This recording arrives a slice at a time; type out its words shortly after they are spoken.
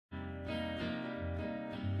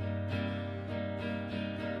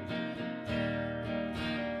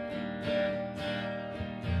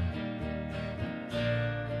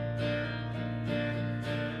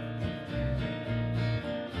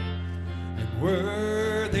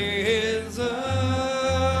Worthy is the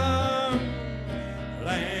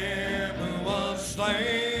Lamb who was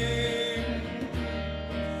slain.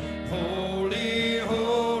 Holy,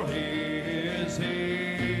 holy is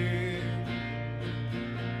He.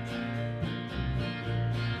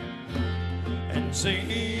 And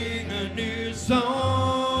sing a new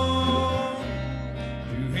song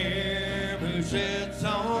to Him who sits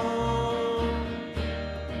on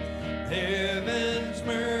heaven's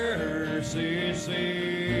mercy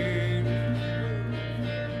seat.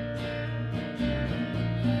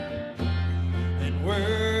 And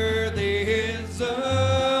worthy is the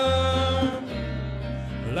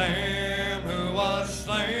Lamb who was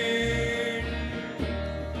slain,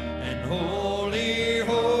 and holy,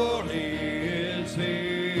 holy is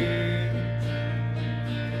He.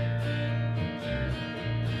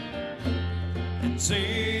 And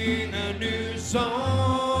sing a new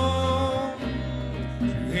song to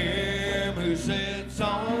Him who sits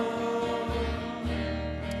on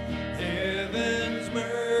heaven's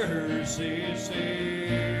mercy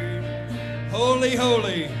seat. Holy,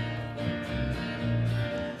 holy,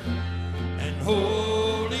 and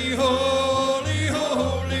holy, holy,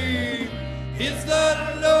 holy is the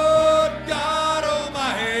Lord God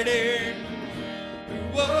Almighty, who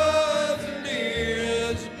was and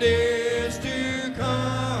is to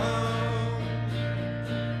come.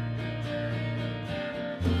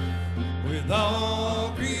 With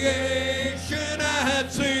all creation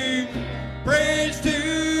I'd sing praise to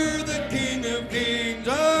the King of Kings.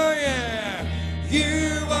 Oh yeah,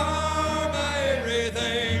 you are my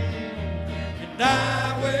everything, and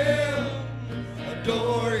I will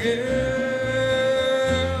adore you.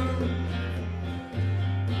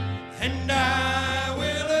 And I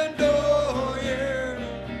will adore you,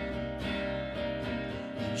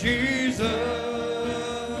 Jesus.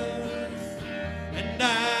 And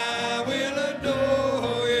I will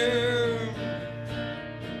adore you.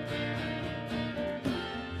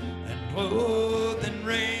 And clothed in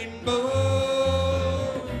rainbows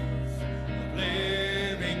of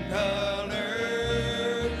living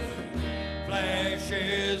colors,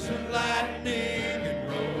 flashes of lightning and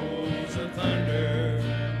rolls of thunder,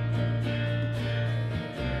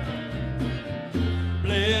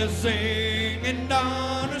 blessing and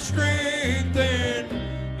honor, strength and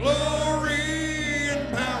glory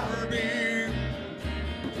and power be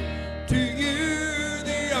to you,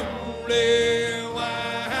 the only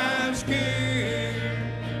wise King.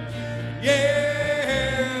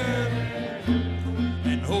 Yeah,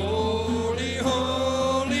 and holy,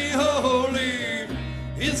 holy, holy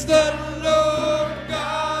is the Lord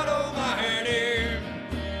God Almighty,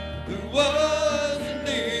 who was and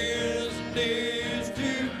is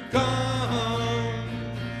to come.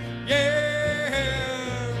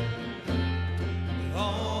 Yeah, with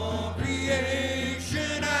all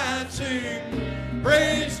creation I'd sing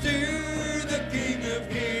praise to the King of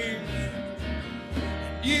Kings.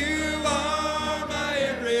 You are my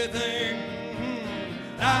everything.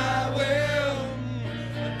 I will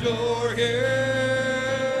adore you.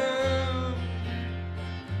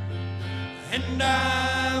 And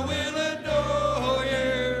I will adore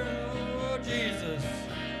you, oh, Jesus,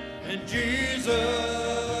 and Jesus,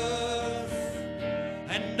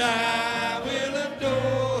 and I will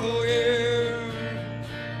adore you.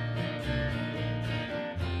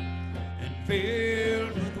 And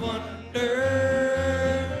filled with wonder,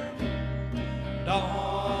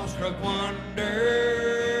 awestruck wonder,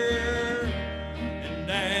 and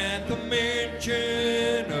at the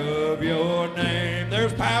mention of your name,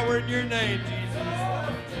 there's power in your name, Jesus.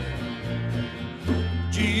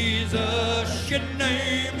 Jesus, your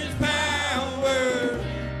name is power,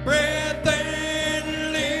 breath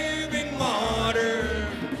and living water.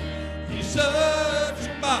 You're such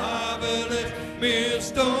a marvelous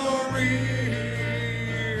mystery.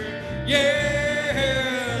 Yeah,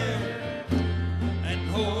 and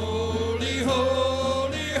holy,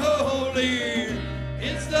 holy, holy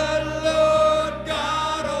is the Lord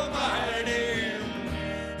God Almighty,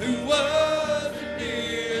 who was and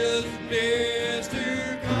is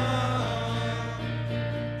to come.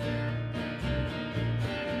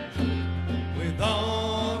 With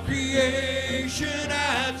all creation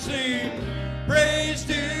I'd sing praise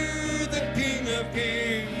to the King of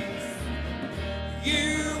Kings.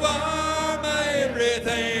 You are my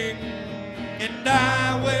everything, and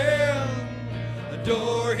I will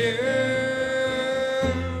adore you.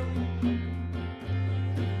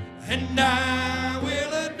 And I